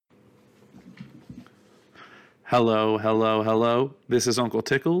Hello, hello, hello. This is Uncle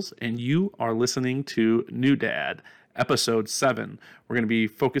Tickles, and you are listening to New Dad, episode 7. We're going to be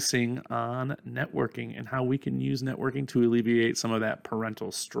focusing on networking and how we can use networking to alleviate some of that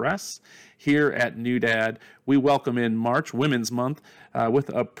parental stress. Here at New Dad, we welcome in March, Women's Month, with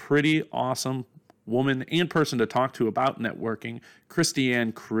a pretty awesome woman and person to talk to about networking,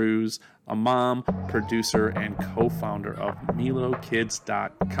 Christiane Cruz, a mom, producer, and co-founder of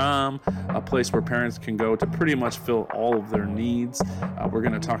MiloKids.com, a place where parents can go to pretty much fill all of their needs. We're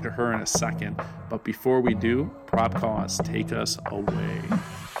going to talk to her in a second, but before we do, Prop Cause, take us away.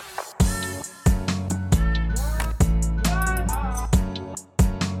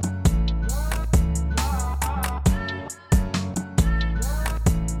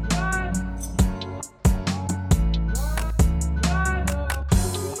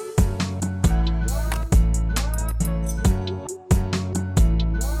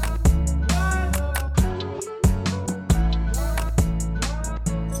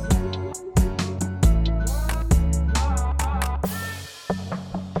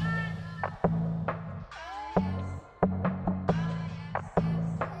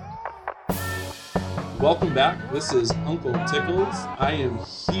 Welcome back. This is Uncle Tickles. I am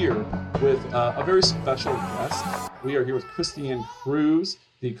here with a very special guest. We are here with Christiane Cruz,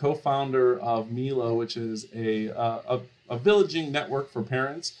 the co-founder of Milo, which is a villaging network for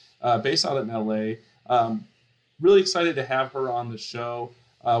parents based out in LA. Really excited to have her on the show.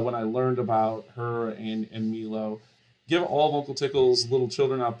 When I learned about her and Milo, give all of Uncle Tickles little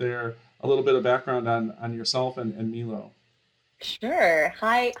children out there a little bit of background on yourself and Milo. Sure.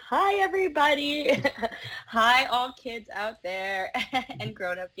 Hi, everybody. Hi, all kids out there and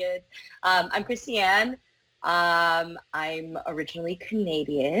grown-up kids. I'm Christiane. I'm originally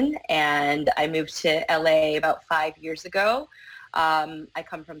Canadian, and I moved to LA about 5 years ago. I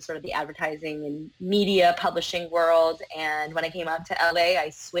come from sort of the advertising and media publishing world, and when I came out to LA, I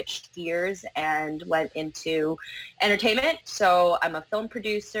switched gears and went into entertainment. So I'm a film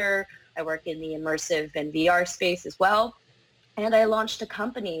producer. I work in the immersive and VR space as well. And I launched a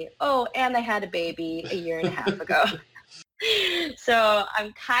company. Oh, and I had a baby a year and a half ago. So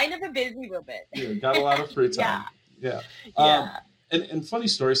I'm kind of a busy woman. Yeah, got a lot of free time. Yeah. And funny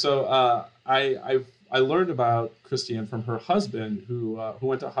story. So I learned about Christiane from her husband, who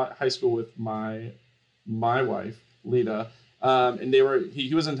went to high school with my wife, Lita. And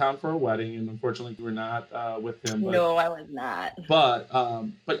he was in town for a wedding, and unfortunately we were not with him. But, no, I was not. But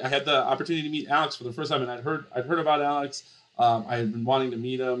I had the opportunity to meet Alex for the first time, and I'd heard about Alex. I had been wanting to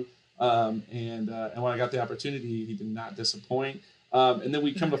meet him, and when I got the opportunity, he did not disappoint. And then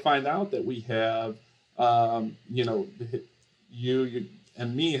we come to find out that we have, you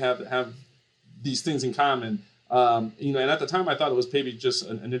and me have these things in common. And at the time I thought it was maybe just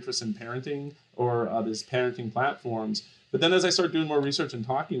an interest in parenting or these parenting platforms. But then as I started doing more research and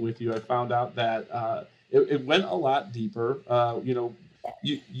talking with you, I found out that it went a lot deeper.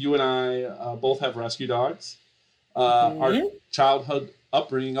 You and I both have rescue dogs. Our childhood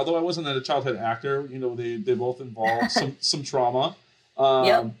upbringing, although I wasn't a childhood actor, they both involved some trauma.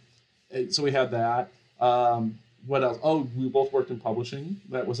 So we had that. What else? Oh, we both worked in publishing.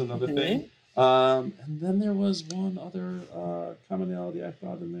 That was another thing. And then there was one other commonality I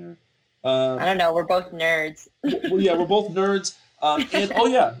thought in there. I don't know. We're both nerds. Well, yeah, we're both nerds.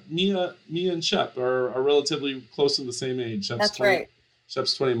 And Mia and Shep are relatively close to the same age. That's right.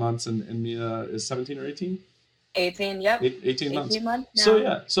 Shep's 20 months and Mia is 17 or 18? 18, yep. 18 months. 18 months now. So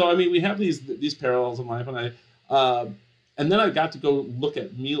yeah. So I mean, we have these parallels in life, and then I got to go look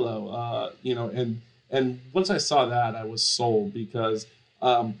at Milo, and once I saw that, I was sold because,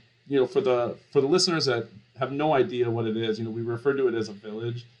 for the listeners that have no idea what it is, we refer to it as a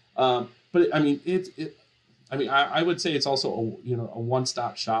village, but I mean I would say it's also a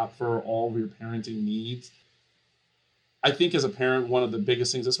one-stop shop for all of your parenting needs. I think as a parent, one of the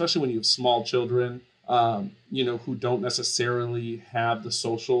biggest things, especially when you have small children, who don't necessarily have the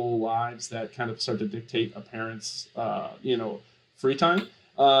social lives that kind of start to dictate a parent's, free time.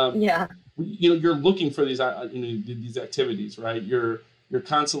 You're looking for these activities, right? You're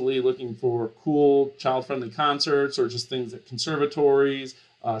constantly looking for cool child-friendly concerts or just things at conservatories,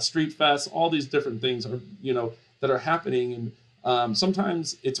 street fests, all these different things are, that are happening. And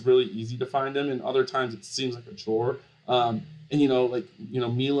sometimes it's really easy to find them, and other times it seems like a chore.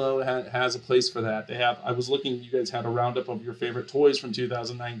 Milo has a place for that. I was looking, you guys had a roundup of your favorite toys from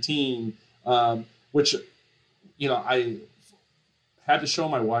 2019, which, I had to show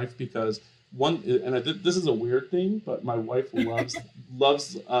my wife because this is a weird thing, but my wife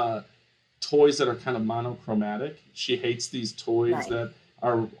loves toys that are kind of monochromatic. She hates these toys that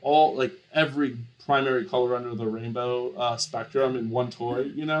are all like every primary color under the rainbow spectrum in one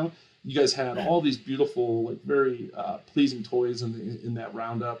toy. You guys had all these beautiful, like very pleasing toys in that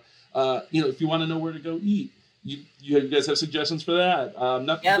roundup. If you want to know where to go eat, you guys have suggestions for that.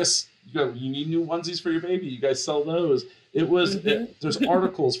 Not Yep. just you need new onesies for your baby. You guys sell those. Mm-hmm. There's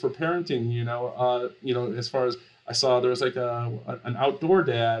articles for parenting. As far as I saw, there was like an outdoor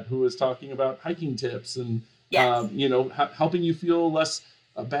dad who was talking about hiking tips and Yes. helping you feel less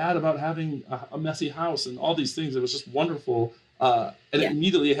bad about having a messy house and all these things. It was just wonderful. And it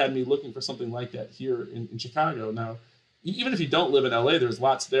immediately had me looking for something like that here in Chicago. Now, even if you don't live in LA, there's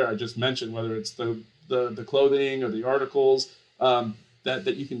lots there. I just mentioned, whether it's the clothing or the articles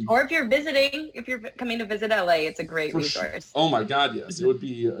that you can. Or if you're coming to visit LA, it's a great resource. Sure. Oh my God, yes, it would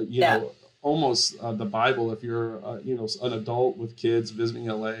be almost the Bible if you're an adult with kids visiting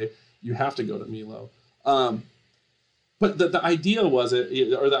LA. You have to go to Milo. But the idea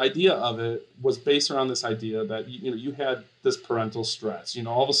the idea of it was based around this idea that you had this parental stress.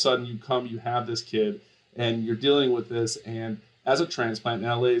 All of a sudden you have this kid and you're dealing with this, and as a transplant,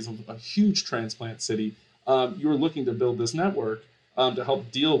 and LA is a huge transplant city, you were looking to build this network to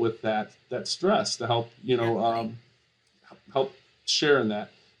help deal with that stress, to help help share in that.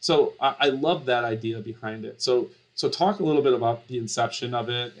 So I love that idea behind it. So talk a little bit about the inception of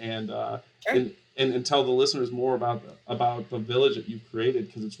it, and Sure. and tell the listeners more about the village that you've created,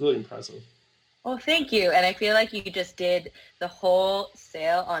 because it's really impressive. Well, thank you. And I feel like you just did the whole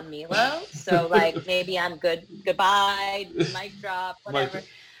sale on Milo. So like maybe I'm good. Goodbye. Mic drop. Whatever.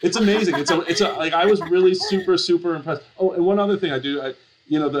 It's amazing. It's like I was really super super impressed. Oh, and one other thing I do,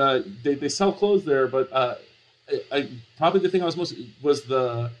 they sell clothes there, but I probably the thing I was most was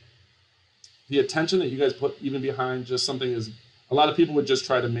the attention that you guys put even behind just something as a lot of people would just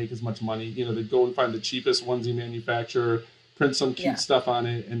try to make as much money. They'd go and find the cheapest onesie manufacturer, print some cute stuff on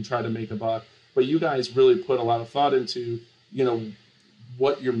it, and try to make a buck. But you guys really put a lot of thought into,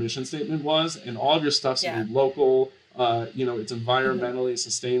 what your mission statement was, and all of your stuff's local. It's environmentally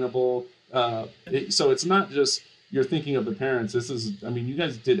sustainable. So it's not just you're thinking of the parents. You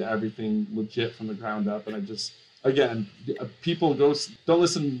guys did everything legit from the ground up, and again, people don't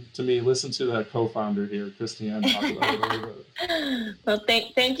listen to me. Listen to the co-founder here, Christiane, talk about it a little bit. Well,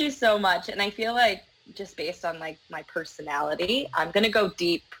 thank you so much. And I feel like just based on like my personality, I'm going to go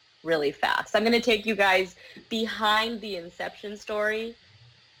deep really fast. I'm going to take you guys behind the inception story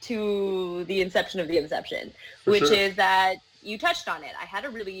to the inception of the inception, which is that you touched on it. I had a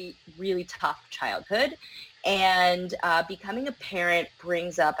really, really tough childhood. And becoming a parent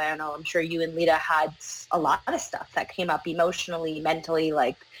brings up, I don't know, I'm sure you and Lita had a lot of stuff that came up emotionally, mentally,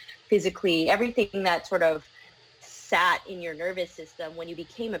 like physically, everything that sort of sat in your nervous system. When you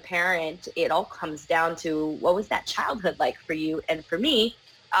became a parent, it all comes down to what was that childhood like for you? And for me,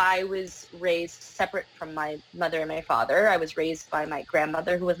 I was raised separate from my mother and my father. I was raised by my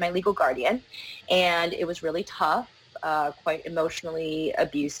grandmother, who was my legal guardian, and it was really tough. Quite emotionally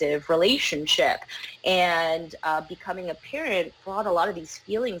abusive relationship, and becoming a parent brought a lot of these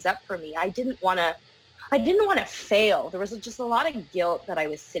feelings up for me. I didn't want to fail. There was just a lot of guilt that I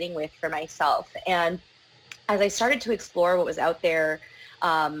was sitting with for myself. And as I started to explore what was out there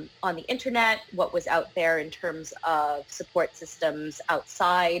on the internet, what was out there in terms of support systems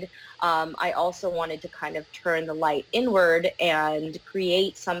outside, I also wanted to kind of turn the light inward and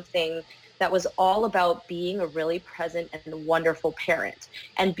create something that was all about being a really present and wonderful parent.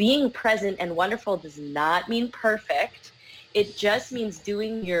 And being present and wonderful does not mean perfect. It just means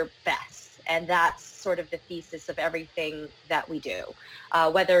doing your best. And that's sort of the thesis of everything that we do.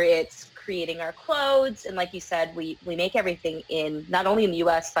 Whether it's creating our clothes, and like you said, we make everything in, not only in the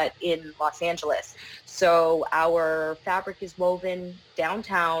US, but in Los Angeles. So our fabric is woven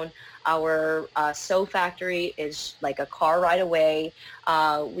downtown. Our sew factory is like a car ride away.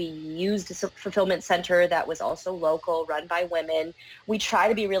 We used a fulfillment center that was also local, run by women. We try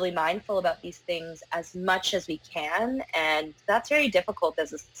to be really mindful about these things as much as we can, and that's very difficult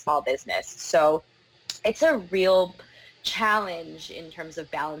as a small business. So it's a real challenge in terms of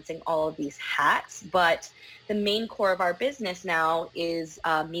balancing all of these hats, but the main core of our business now is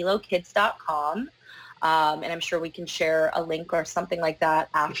milokids.com. And I'm sure we can share a link or something like that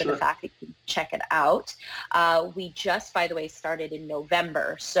after the fact. You can check it out. We just, by the way, started in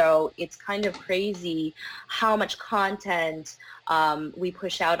November. So it's kind of crazy how much content we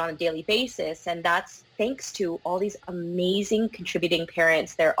push out on a daily basis. And that's thanks to all these amazing contributing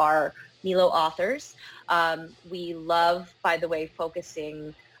parents. There are Milo authors. We love, by the way,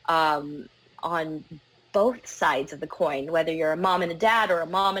 focusing on both sides of the coin, whether you're a mom and a dad or a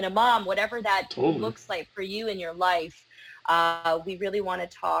mom and a mom, whatever that looks like for you in your life. We really want to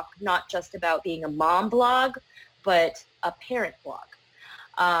talk not just about being a mom blog, but a parent blog.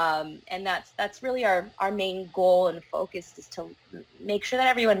 And that's really our main goal and focus, is to make sure that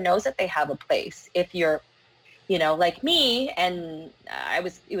everyone knows that they have a place. If you're, like me, and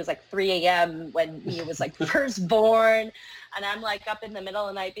it was like 3 a.m. when he was like first born, and I'm like up in the middle of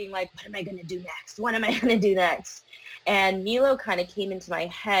the night being like, what am I going to do next? What am I going to do next? And Milo kind of came into my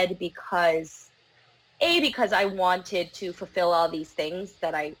head because I wanted to fulfill all these things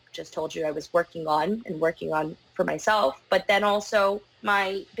that I just told you I was working on for myself, but then also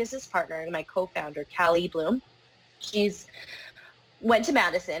my business partner and my co-founder, Callie Bloom, she's went to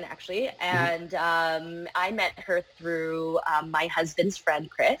Madison, actually, and I met her through my husband's friend,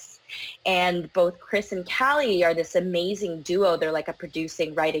 Chris. And both Chris and Callie are this amazing duo. They're like a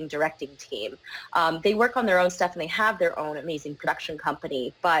producing, writing, directing team. They work on their own stuff, and they have their own amazing production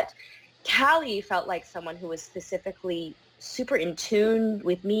company. But Callie felt like someone who was specifically super in tune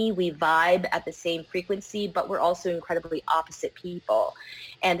with me. We vibe at the same frequency, but we're also incredibly opposite people.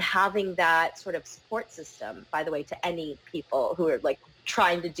 And having that sort of support system, by the way, to any people who are like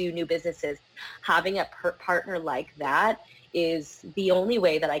trying to do new businesses, having a partner like that is the only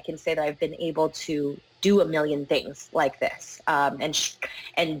way that I can say that I've been able to do a million things like this,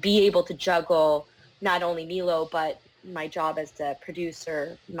 and be able to juggle not only Milo, but my job as a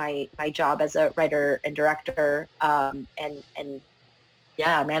producer, my job as a writer and director, and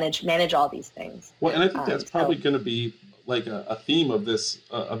manage all these things. Well, and I think that's probably going to be like a theme of this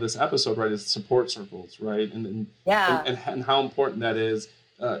episode, right? Is support circles, right? And how important that is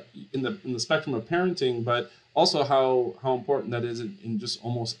in the spectrum of parenting, but also how important that is in just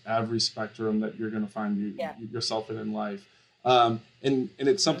almost every spectrum that you're going to find yourself in life. And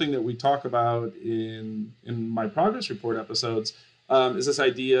it's something that we talk about in my progress report episodes, is this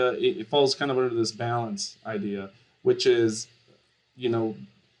idea. It falls kind of under this balance idea, which is, to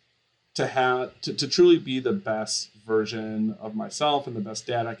truly be the best version of myself and the best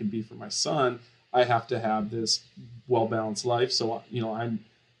dad I can be for my son, I have to have this well-balanced life. So,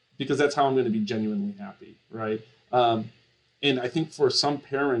 because that's how I'm going to be genuinely happy. Right. And I think for some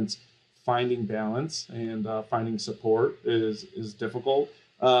parents, finding balance and finding support is difficult.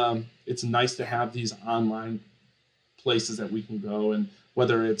 It's nice to have these online places that we can go, and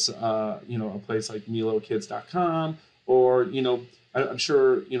whether it's a place like milokids.com, or I'm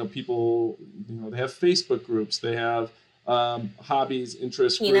sure people they have Facebook groups, they have hobbies,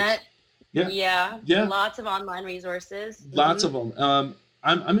 interest Peanut. groups. Yeah, lots of online resources. Lots of them.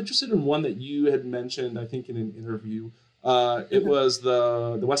 I'm interested in one that you had mentioned, I think, in an interview. It was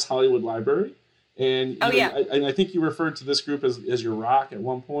the West Hollywood Library, and I think you referred to this group as your rock at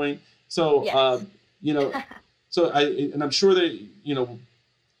one point. So yes. I'm sure that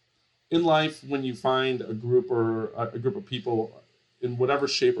in life, when you find a group of people in whatever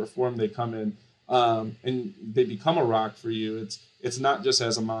shape or form they come in, and they become a rock for you, it's not just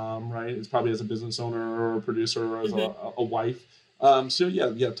as a mom, right? It's probably as a business owner or a producer or as a wife.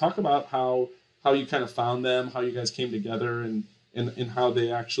 Talk about how you kind of found them, how you guys came together, and how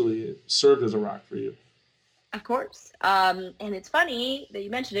they actually served as a rock for you. Of course. And it's funny that you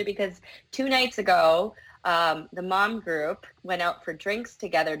mentioned it, because 2 nights ago, the mom group went out for drinks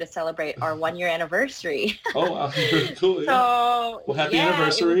together to celebrate our 1-year anniversary. Oh, wow. Very cool. So, well, happy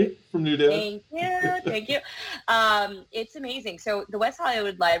anniversary from New Dad. Thank you. It's amazing. So the West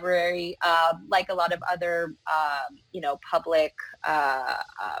Hollywood Library, like a lot of other, public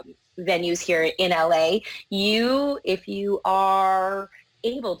venues here in LA, if you are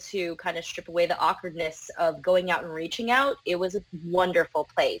able to kind of strip away the awkwardness of going out and reaching out, it was a wonderful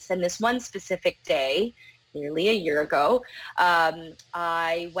place. And this one specific day, nearly a year ago,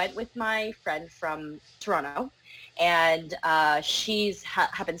 I went with my friend from Toronto, and she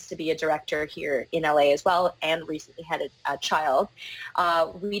happens to be a director here in LA as well, and recently had a child.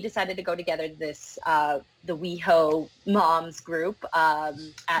 We decided to go together to this the WeHo Moms group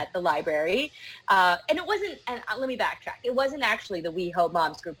at the library, and it wasn't. And let me backtrack. It wasn't actually the WeHo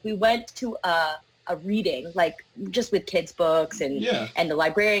Moms group. We went to a reading, like just with kids' books and the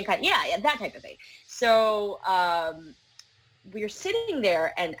librarian that type of thing. So we're sitting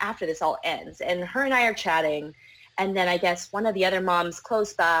there, and after this all ends, and her and I are chatting. And then I guess one of the other moms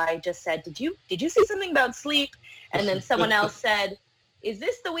close by just said, did you say something about sleep? And then someone else said, is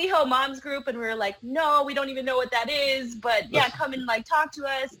this the WeHo Moms group? And we were like, no, we don't even know what that is. But yeah, come and talk to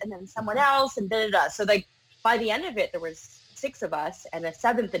us. And then someone else, and da-da-da. So by the end of it, there was 6 of us and a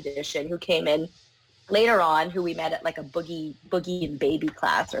 7th edition who came in later on, who we met at like a boogie and baby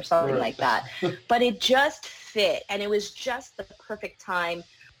class or something like that. But it just fit. And it was just the perfect time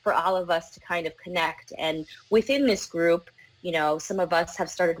for all of us to kind of connect. And within this group, you know, some of us have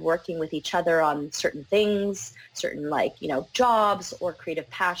started working with each other on certain things, certain like, you know, jobs or creative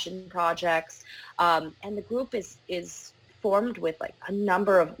passion projects. And the group is formed with like a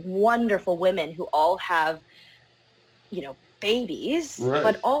number of wonderful women who all have, you know, babies, Right.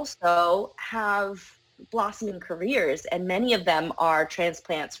 but also have blossoming careers. And many of them are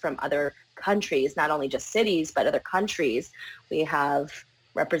transplants from other countries, not only just cities, but other countries. We have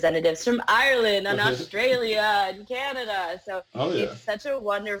representatives from Ireland and Australia and Canada. So it's such a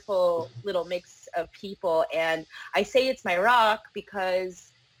wonderful little mix of people. And I say it's my rock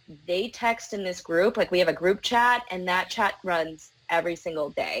because they text in this group. Like we have a group chat, and that chat runs every single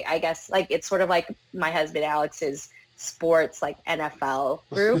day. I guess like it's sort of like my husband Alex's sports like NFL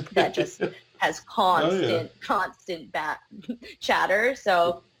group that just has constant chatter.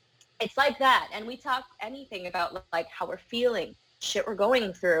 So it's like that. And we talk anything about like how we're feeling, shit we're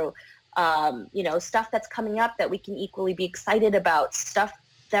going through, you know, stuff that's coming up that we can equally be excited about, stuff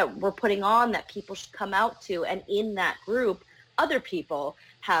that we're putting on that people should come out to. And in that group, other people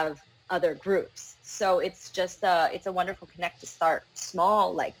have other groups. So it's just it's a wonderful connect to start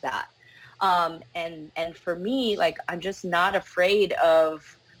small like that. And for me, like, I'm just not afraid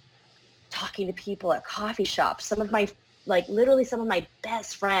of talking to people at coffee shops. Some of my, like, literally some of my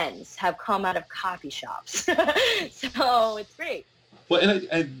best friends have come out of coffee shops. So it's great. Well,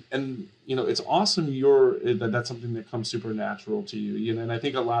 and you know, it's awesome that's something that comes super natural to you, you know, and I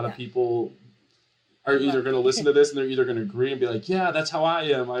think a lot of people are either going to listen to this and they're either going to agree and be like, yeah, that's how I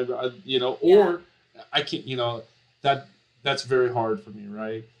am. I you know, or I can't, you know, that's very hard for me.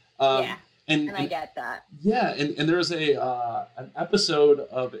 Right. And I get that. Yeah. And there's an episode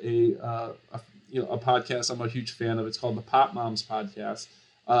of a podcast I'm a huge fan of. It's called the Pop Moms Podcast.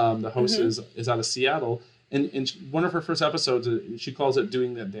 The host is out of Seattle. And one of her first episodes, she calls it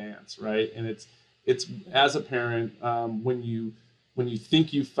Doing That Dance, right? And it's as a parent, when you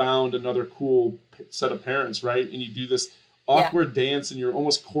think you found another cool set of parents, right? And you do this awkward dance and you're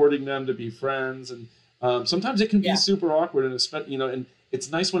almost courting them to be friends. And sometimes it can be super awkward, and you know, and it's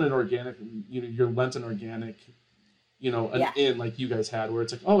nice when an organic, you know, you're lent an organic, you know, in like you guys had, where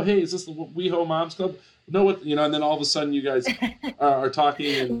it's like, oh, hey, is this the WeHo Moms Club? No, what, you know, and then all of a sudden you guys are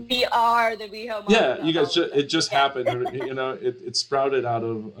talking, and we are the WeHo Moms. Yeah, you guys it just happened, you know, it sprouted out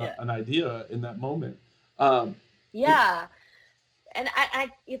of an idea in that moment. And I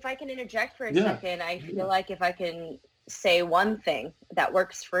if I can interject for a second, I feel like if I can say one thing that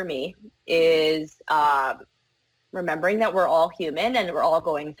works for me is remembering that we're all human and we're all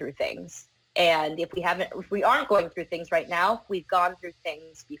going through things. And if we aren't going through things right now, we've gone through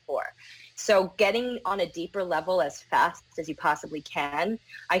things before. So getting on a deeper level as fast as you possibly can,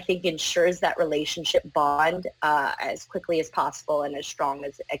 I think ensures that relationship bond as quickly as possible and as strong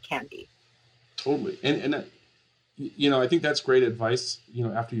as it can be. Totally. And you know, I think that's great advice, you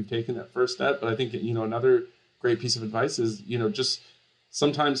know, after you've taken that first step. But I think, you know, another great piece of advice is, you know, just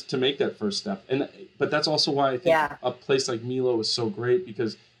sometimes to make that first step. But that's also why I think a place like Milo is so great,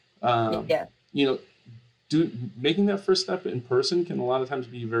 because you know, making that first step in person can a lot of times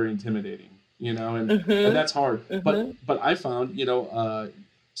be very intimidating, you know, and that's hard. But I found, you know,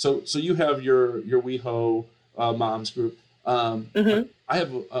 so you have your WeHo moms group. I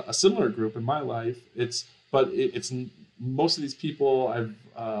have a similar group in my life. It's most of these people I've,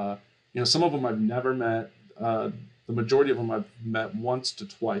 you know, some of them I've never met. The majority of them I've met once to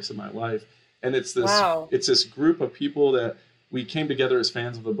twice in my life. And it's this group of people that we came together as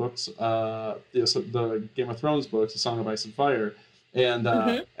fans of the books, the Game of Thrones books, The Song of Ice and Fire, and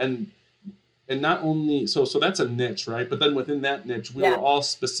not only so that's a niche, right? But then within that niche, we were all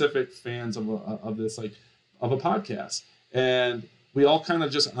specific fans of this, like, of a podcast, and we all kind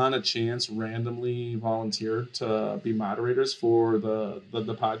of just on a chance randomly volunteered to be moderators for the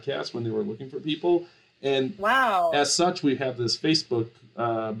podcast when they were looking for people, and as such, we have this Facebook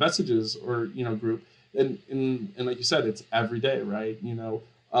messages or, you know, group. And like you said, it's every day, right? You know,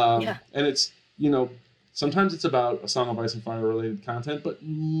 and it's, you know, sometimes it's about A Song of Ice and Fire related content, but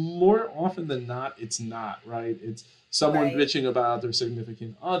more often than not, it's not, right? It's someone bitching about their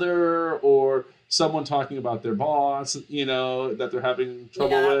significant other, or someone talking about their boss, you know, that they're having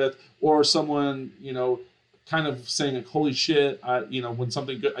trouble with, or someone, you know, kind of saying like, holy shit, you know, when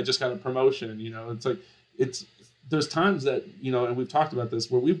something good, I just got a promotion, you know. It's like, there's times that, you know, and we've talked about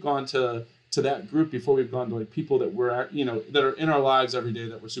this, where we've gone to that group before we've gone to like people that we're, you know, that are in our lives every day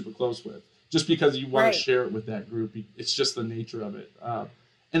that we're super close with, just because you want to share it with that group. It's just the nature of it.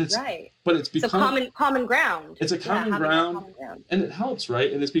 And it's, but it's become common ground. It's a common ground, and it helps,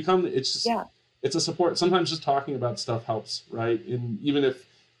 right? And it's become, it's just, it's a support. Sometimes just talking about stuff helps, right? And even if,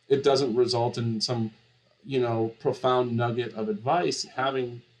 it doesn't result in some, profound nugget of advice,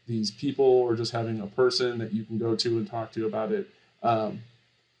 having these people or just having a person that you can go to and talk to about it,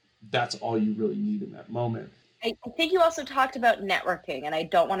 that's all you really need in that moment. I think you also talked about networking, and I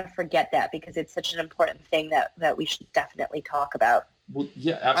don't want to forget that because it's such an important thing that we should definitely talk about. Well,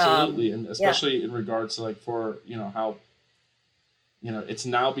 yeah, absolutely. And especially in regards to for, how, it's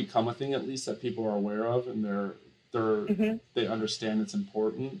now become a thing, at least, that people are aware of, and they understand it's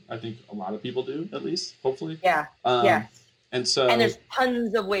important. I think a lot of people do, at least, hopefully. Yeah. And there's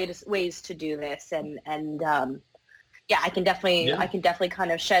tons of ways to do this. And I can definitely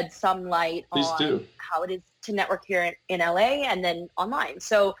kind of shed some light on how it is to network here in LA and then online.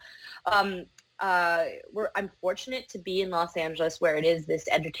 So, I'm fortunate to be in Los Angeles, where it is this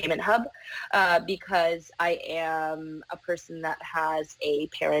entertainment hub, because I am a person that has a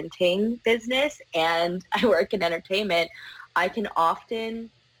parenting business and I work in entertainment. I can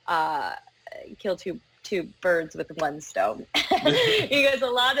often kill two birds with one stone because a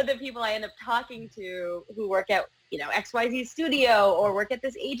lot of the people I end up talking to who work at XYZ studio or work at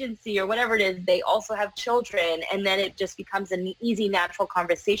this agency or whatever it is, they also have children, and then it just becomes an easy, natural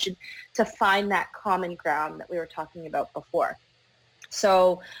conversation to find that common ground that we were talking about before.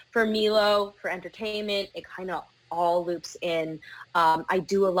 So for Milo, for entertainment, it kind of all loops in. I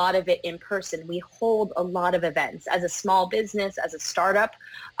do a lot of it in person. We hold a lot of events. As a small business, as a startup,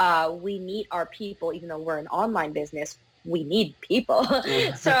 we meet our people, even though we're an online business. We need people.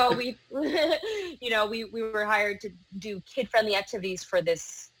 So we were hired to do kid-friendly activities for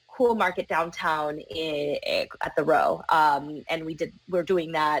this cool market downtown at the Row. And we're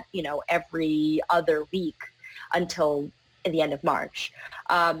doing that, every other week until the end of March.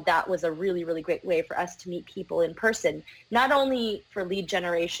 That was a really, really great way for us to meet people in person, not only for lead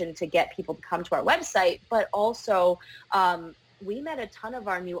generation to get people to come to our website, but also we met a ton of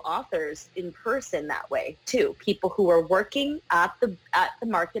our new authors in person that way too. People who were working at the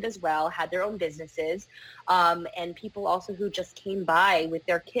market as well, had their own businesses, and people also who just came by with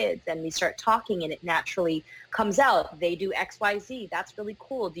their kids, and we start talking and it naturally comes out. They do XYZ. That's really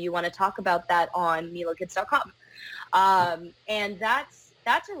cool. Do you want to talk about that on milokids.com? And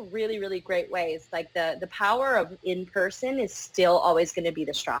that's a really, really great way. It's like the power of in person is still always going to be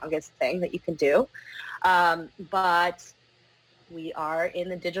the strongest thing that you can do. But we are in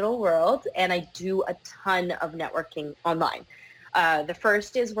the digital world, and I do a ton of networking online. The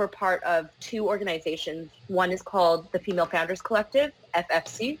first is we're part of two organizations. One is called the Female Founders Collective,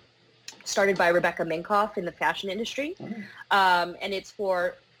 FFC, started by Rebecca Minkoff in the fashion industry. And it's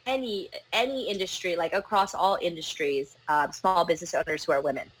for any industry, like across all industries, small business owners who are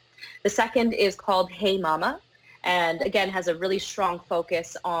women. The second is called Hey Mama, and again has a really strong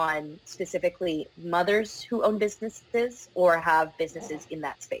focus on specifically mothers who own businesses or have businesses in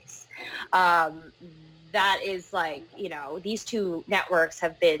that space. That is these two networks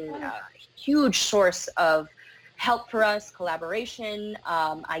have been a huge source of help for us, collaboration,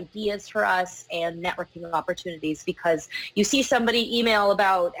 ideas for us, and networking opportunities, because you see somebody email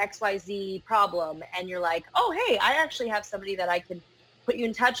about XYZ problem and you're like, oh, hey, I actually have somebody that I can put you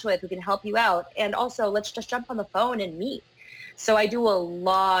in touch with who can help you out. And also, let's just jump on the phone and meet. So I do a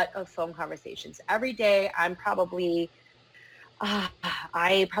lot of phone conversations. Every day, I probably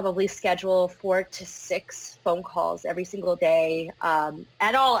schedule 4 to 6 phone calls every single day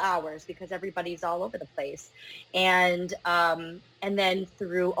at all hours, because everybody's all over the place. And then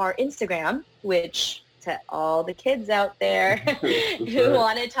through our Instagram, which to all the kids out there who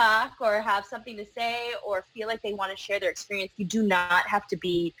want to talk or have something to say or feel like they want to share their experience, you do not have to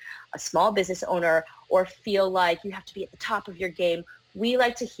be a small business owner or feel like you have to be at the top of your game. We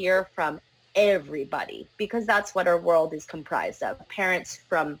like to hear from everybody, because that's what our world is comprised of. Parents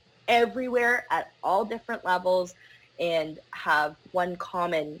from everywhere at all different levels, and have one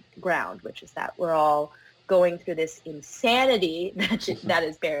common ground, which is that we're all going through this insanity that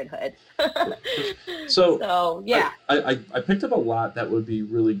is parenthood. So yeah, I picked up a lot that would be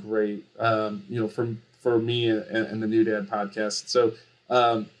really great, for me and the New Dad podcast. So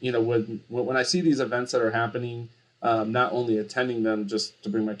when I see these events that are happening, not only attending them just to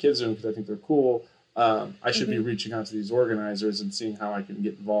bring my kids in because I think they're cool, I should be reaching out to these organizers and seeing how I can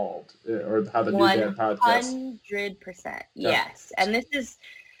get involved, or how the New Dad podcast. 100%, yes. And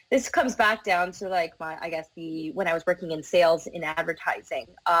this comes back down to when I was working in sales in advertising.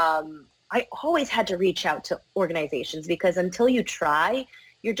 I always had to reach out to organizations, because until you try,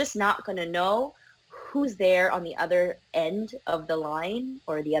 you're just not going to know who's there on the other end of the line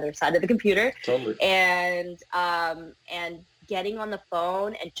or the other side of the computer. Totally. And getting on the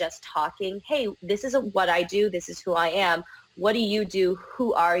phone and just talking, hey, this is what I do, this is who I am, what do you do?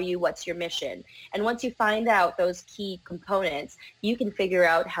 Who are you? What's your mission? And once you find out those key components, you can figure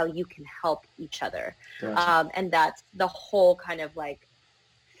out how you can help each other. Gotcha. And that's the whole kind of like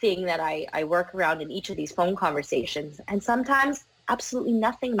thing that I work around in each of these phone conversations. And sometimes absolutely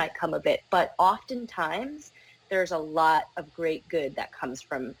nothing might come of it, but oftentimes there's a lot of great good that comes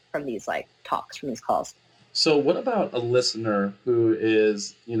from these like talks, from these calls. So what about a listener who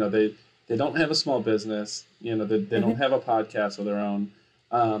is, they don't have a small business, they don't have a podcast of their own.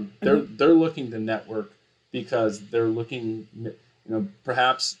 They're looking to network because they're looking,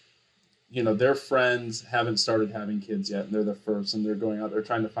 perhaps, their friends haven't started having kids yet and they're the first and they're going out, they're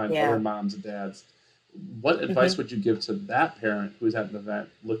trying to find other moms and dads. What advice would you give to that parent who's at an event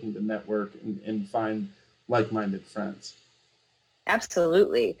looking to network and find like-minded friends?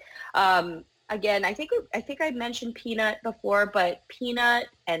 Absolutely. Again, I think I mentioned Peanut before, but Peanut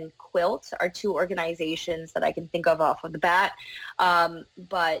and Quilt are two organizations that I can think of off of the bat.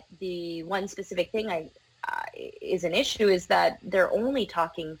 But the one specific thing is an issue is that they're only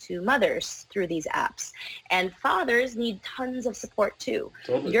talking to mothers through these apps, and fathers need tons of support too.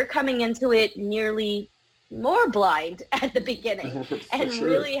 Totally. You're coming into it nearly more blind at the beginning and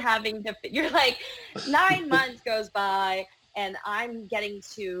really having to, you're like 9 months goes by and I'm getting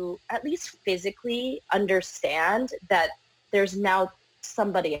to at least physically understand that there's now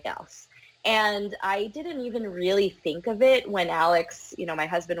somebody else. And I didn't even really think of it when Alex, my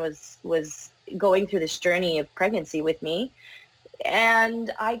husband was going through this journey of pregnancy with me.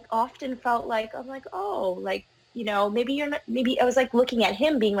 And I often felt like, I'm like, oh, like, maybe you're not, maybe I was like looking at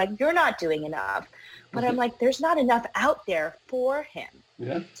him being like, you're not doing enough. But I'm like, there's not enough out there for him.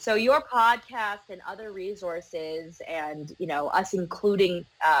 Yeah. So your podcast and other resources and, us including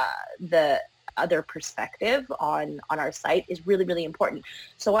the other perspective on our site is really, really important.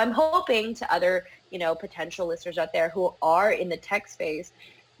 So I'm hoping to other, potential listeners out there who are in the tech space,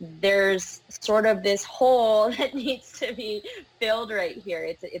 there's sort of this hole that needs to be filled right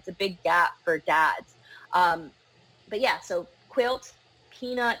here. It's a big gap for dads. But yeah, so Quilt,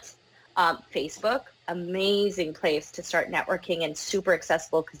 Peanut, Facebook, amazing place to start networking and super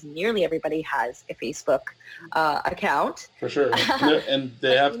accessible because nearly everybody has a Facebook account. For sure. And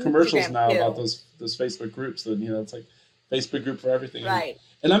they have commercials Instagram now too. about those Facebook groups that, it's like Facebook group for everything. Right.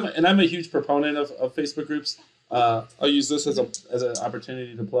 And I'm a huge proponent of Facebook groups. I'll use this as an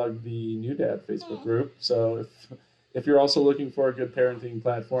opportunity to plug the New Dad Facebook group. So if you're also looking for a good parenting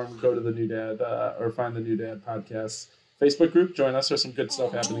platform, go to the New Dad or find the New Dad podcast Facebook group. Join us. There's some good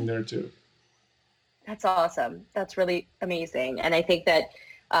stuff happening there too. That's awesome. That's really amazing. And I think that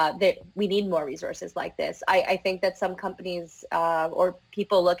that we need more resources like this. I think that some companies or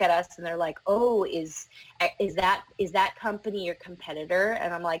people look at us and they're like, oh, is that company your competitor?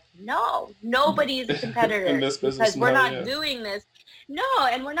 And I'm like, no, nobody is a competitor in this business, because we're not doing this. No,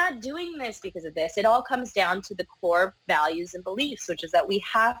 and we're not doing this because of this. It all comes down to the core values and beliefs, which is that we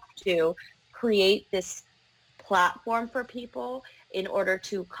have to create this platform for people in order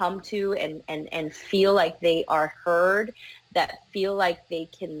to come to and feel like they are heard, that feel like they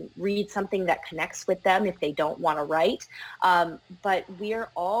can read something that connects with them if they don't want to write. But we are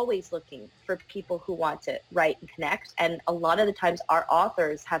always looking for people who want to write and connect. And a lot of the times our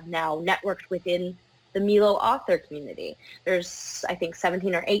authors have now networked within the Milo author community. There's, I think,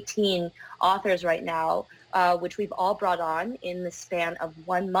 17 or 18 authors right now, which we've all brought on in the span of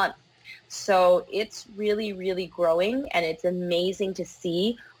 1 month. So it's really, really growing, and it's amazing to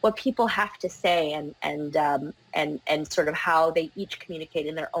see what people have to say and sort of how they each communicate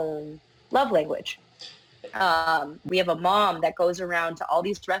in their own love language. We have a mom that goes around to all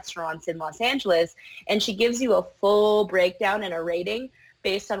these restaurants in Los Angeles, and she gives you a full breakdown and a rating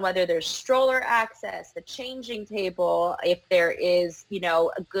based on whether there's stroller access, the changing table, if there is,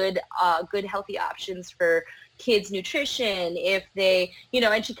 a good healthy options for kids nutrition, if they,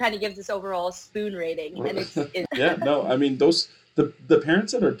 and she kind of gives this overall spoon rating. And it's yeah, no, I mean, the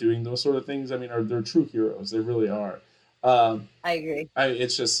parents that are doing those sort of things, I mean, they're true heroes. They really are. I agree.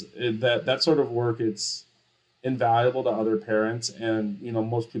 It's just that sort of work, it's invaluable to other parents, and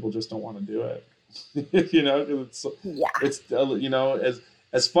most people just don't want to do it. It's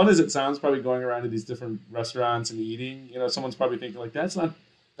as fun as it sounds, probably going around to these different restaurants and eating. Someone's probably thinking like, that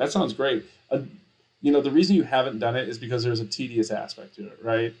sounds great. The reason you haven't done it is because there's a tedious aspect to it,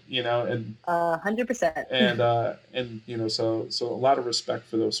 right? And 100%. And so a lot of respect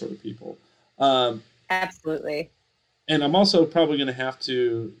for those sort of people. Absolutely. And I'm also probably going to have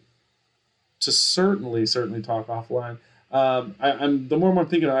to certainly talk offline. I'm the more I'm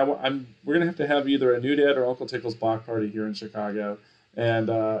thinking, we're going to have either a New Dad or Uncle Tickle's block party here in Chicago. and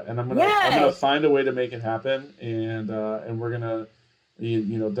I'm gonna Yes. find a way to make it happen, and we're gonna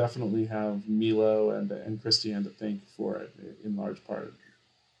definitely have Milo and Christiane to thank for it in large part.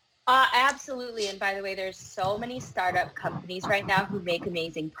 Absolutely. And by the way, there's so many startup companies right now who make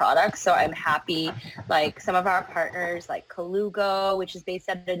amazing products. So I'm happy, like some of our partners like Colugo, which is based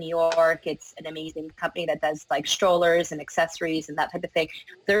out of New York. It's an amazing company that does like strollers and accessories and that type of thing.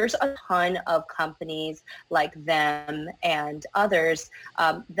 There's a ton of companies like them and others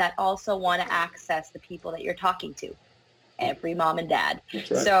that also want to access the people that you're talking to, every mom and dad.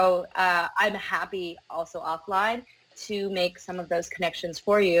 That's right. So I'm happy also offline to make some of those connections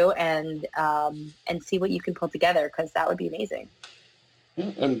for you and see what you can pull together, because that would be amazing.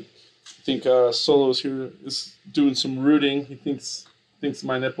 Yeah, and I think Solo's here is doing some rooting. He thinks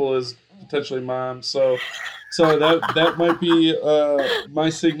my nipple is potentially mom. So that might be my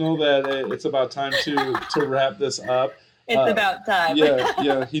signal that it's about time to wrap this up. It's about time.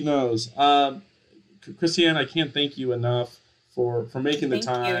 Yeah, he knows. Christiane, I can't thank you enough for making the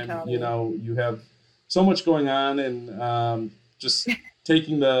time. You have so much going on, and just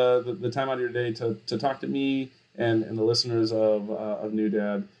taking the time out of your day to talk to me and the listeners of New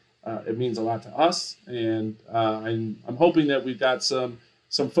Dad. It means a lot to us, and I'm hoping that we've got some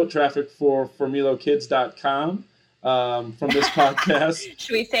foot traffic for MiloKids.com from this podcast.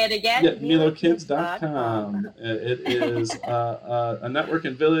 Should we say it again? Yeah, MiloKids.com. It is a network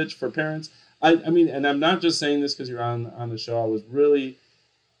and village for parents. I mean, and I'm not just saying this because you're on the show. I was really,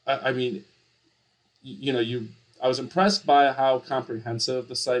 I mean, I was impressed by how comprehensive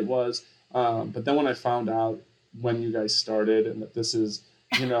the site was. But then when I found out when you guys started and that this is,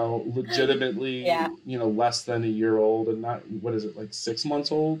 legitimately, less than a year old and not, what is it, like 6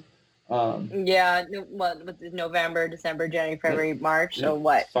 months old? November, December, January, February, March. So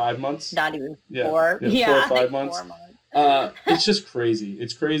what? 5 months? Not even 4. 4 or 5 months. 4 months. It's just crazy.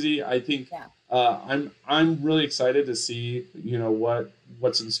 It's crazy. I think I'm really excited to see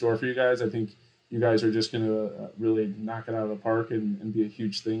what's in store for you guys. I think you guys are just going to really knock it out of the park and be a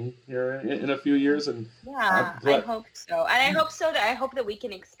huge thing here in a few years. And I hope so. And I hope that we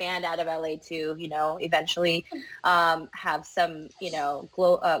can expand out of LA too. Eventually have some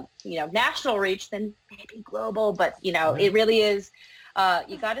national reach, then maybe global. But it really is.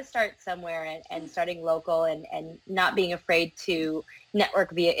 You got to start somewhere, and starting local and not being afraid to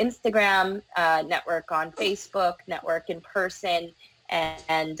network via Instagram, network on Facebook, network in person,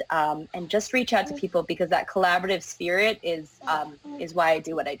 and just reach out to people, because that collaborative spirit is why I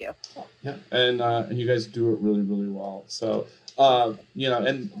do what I do. Yeah, and you guys do it really, really well. So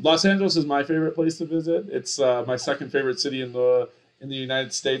and Los Angeles is my favorite place to visit. It's my second favorite city in the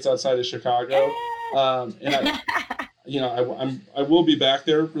United States outside of Chicago. And I will be back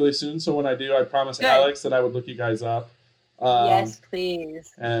there really soon. So when I do, I promised Alex that I would look you guys up. Yes,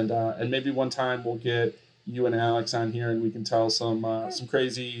 please. And maybe one time we'll get you and Alex on here, and we can tell some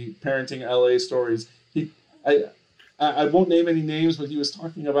crazy parenting LA stories. I won't name any names, but he was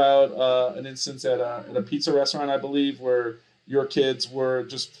talking about an instance at a pizza restaurant, I believe, where your kids were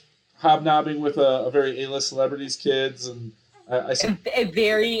just hobnobbing with a very A-list celebrity's kids, and I said, a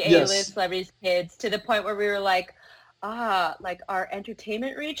very A-list celebrities' kids, to the point where we were like our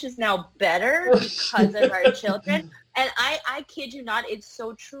entertainment reach is now better because of our children. And I kid you not, it's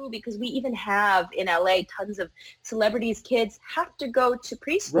so true, because we even have in LA tons of celebrities' kids have to go to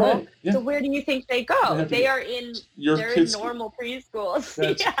preschool. Right, yeah. So where do you think they go? They're in normal preschools.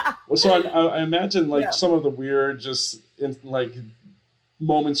 Yeah. So I imagine some of the weird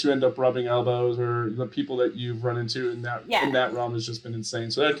moments you end up rubbing elbows, or the people that you've run into in that realm has just been insane.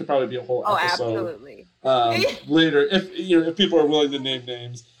 So that could probably be a whole episode. Absolutely. Later, if people are willing to name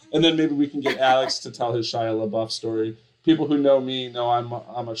names, and then maybe we can get Alex to tell his Shia LaBeouf story. People who know me know I'm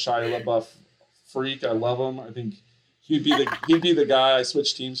a Shia LaBeouf freak. I love him. I think he'd be the guy I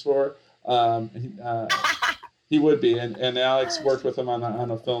switch teams for. He would be, and Alex worked with him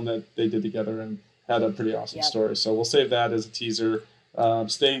on a film that they did together and had a pretty awesome story. So we'll save that as a teaser.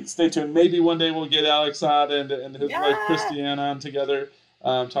 Stay tuned. Maybe one day we'll get Alex on and his wife Christiane on together,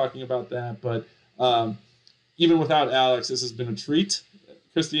 talking about that. But even without Alex, this has been a treat.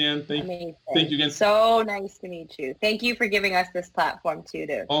 Christiane, thank you again. So nice to meet you. Thank you for giving us this platform too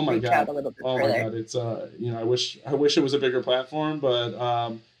to reach out a little bit further. My God, it's I wish it was a bigger platform,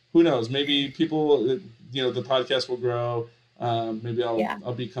 but who knows? Maybe people, the podcast will grow. Maybe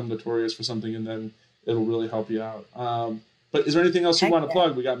I'll become notorious for something, and then it'll really help you out. But is there anything else you want to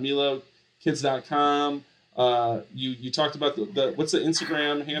plug? We got MiloKids.com. You talked about the what's the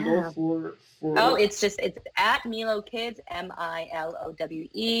Instagram handle for Oh, it's at Milo Kids,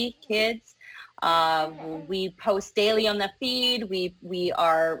 MILOWE Kids. We post daily on the feed. We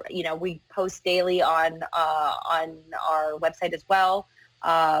post daily on our website as well.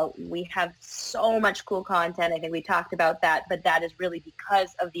 We have so much cool content. I think we talked about that, but that is really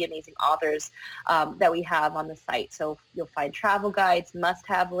because of the amazing authors that we have on the site. So you'll find travel guides,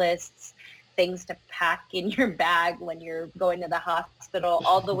 must-have lists, things to pack in your bag when you're going to the hospital,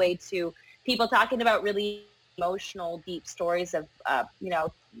 all the way to people talking about really emotional, deep stories of,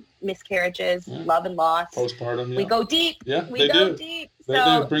 miscarriages, love and loss. Postpartum. Yeah. We go deep. Yeah, we go deep. They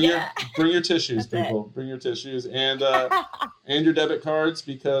do. Bring your tissues, people. Bring your tissues and your debit cards,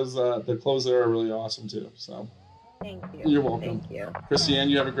 because the clothes there are really awesome too. So. Thank you. You're welcome. Thank you. Christiane,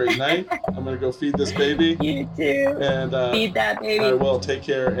 you have a great night. I'm going to go feed this baby. You too. And feed that baby. I will. Take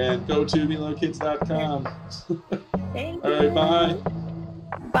care. And go to milokids.com. Thank you. All right, bye.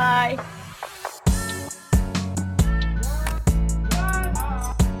 Bye.